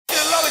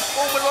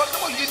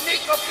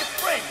off your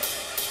friends.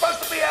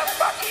 Supposed to be our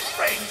fucking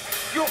friends.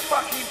 You're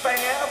fucking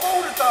bang out of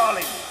order,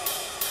 darling.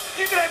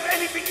 You can have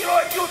anything you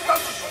like. You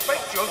don't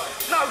disrespect you.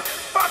 No,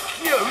 fuck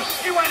you.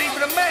 You ain't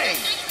even a man.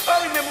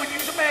 I remember when you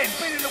was a man,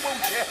 been in a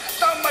wheelchair.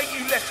 Don't make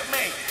you less a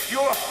man.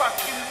 You're a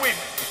fucking wimp.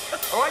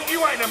 Alright, you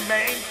ain't a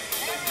man.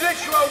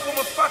 Let your old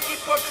woman fucking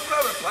punch all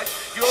over the place.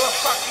 You're a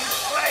fucking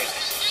slag.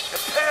 A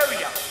pair of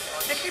you.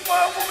 You keep my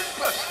old woman's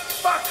purse.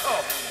 Fuck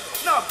off.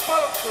 No,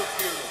 bollocks to a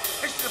funeral.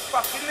 This is a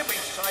fucking Liberty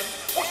Society.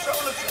 What's that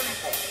on the telly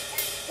for?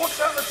 What's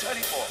that on the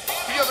telly for?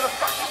 You're gonna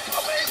fucking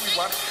cover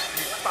everyone.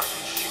 You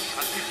fucking shit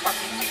cunt. You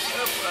fucking mix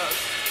her purse.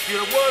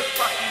 You're the worst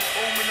fucking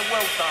form in the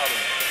world,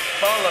 darling.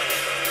 Bollocks.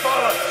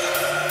 Bollocks.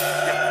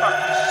 You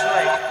fucking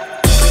slag.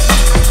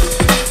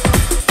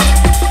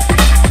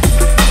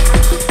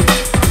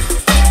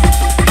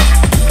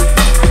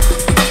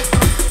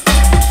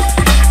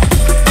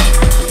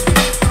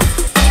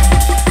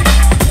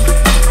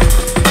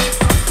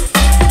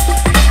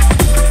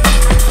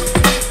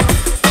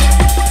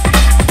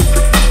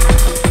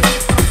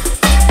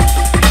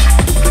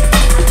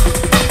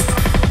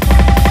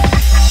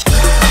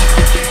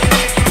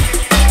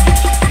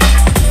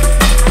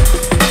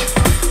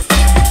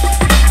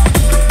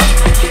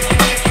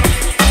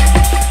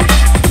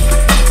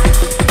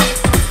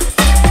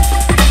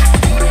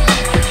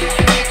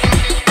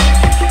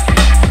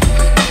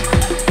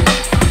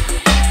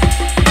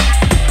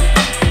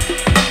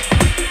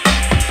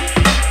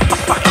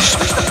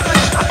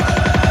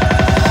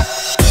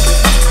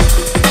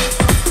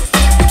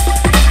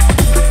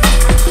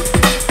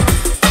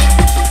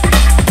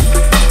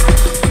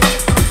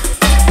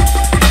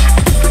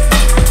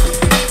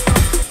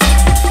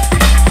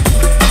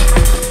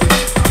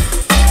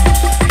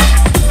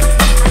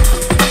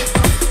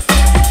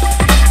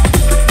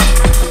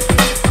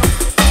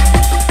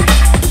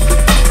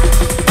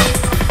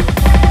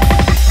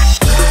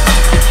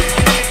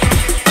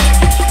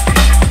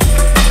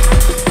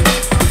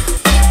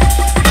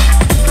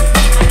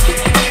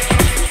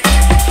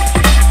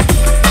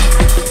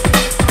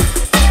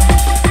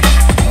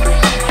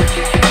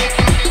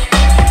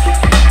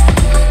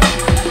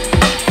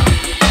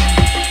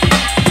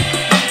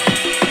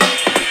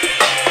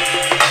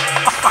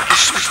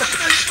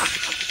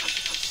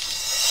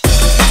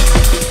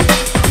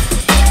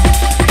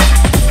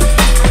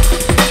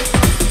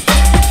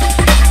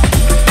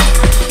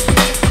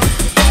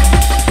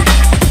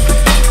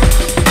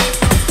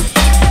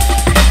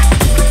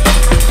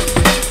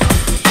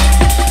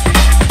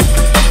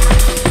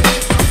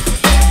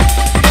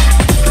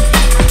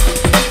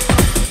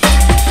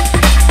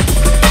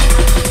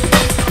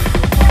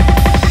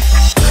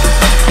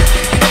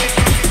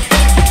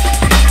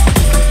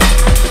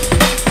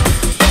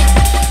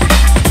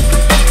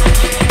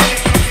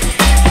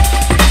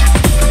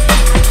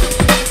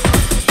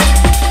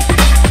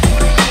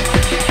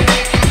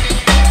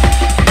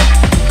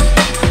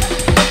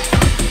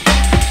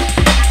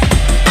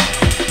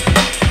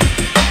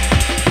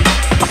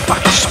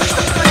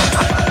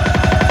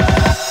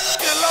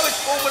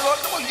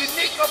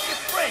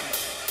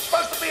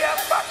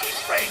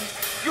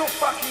 You're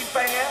fucking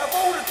bang out of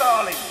order,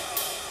 darling.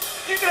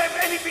 You can have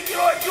anything you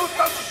like. You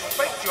don't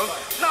disrespect you.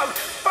 No,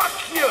 fuck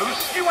you.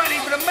 You ain't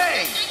even a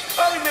man.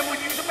 I remember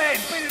when you was a man,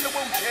 been in a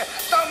wheelchair.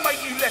 Don't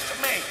make you less a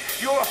man.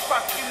 You're a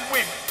fucking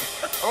wimp.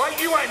 Alright,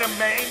 you ain't a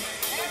man.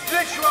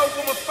 Let your old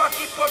woman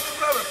fucking punch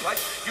all over the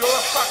place. You're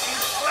a fucking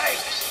slag.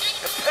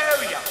 A pair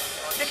of you.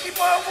 You keep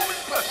my old woman's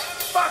purse.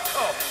 Fuck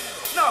off.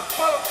 No,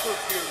 bollocks to a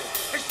funeral.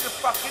 This is a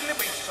fucking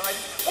Liberty Society.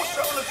 What's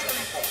that on the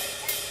telly for?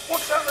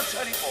 What's that on the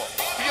telly for?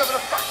 You're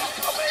gonna fucking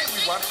cover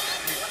everyone.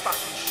 You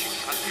fucking shit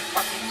cunt. You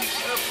fucking mix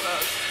her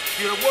purse.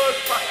 You're the worst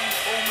fucking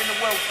form in the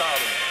world,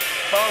 darling.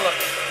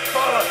 Bollocks.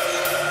 Bollocks.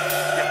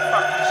 You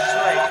fucking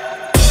slag.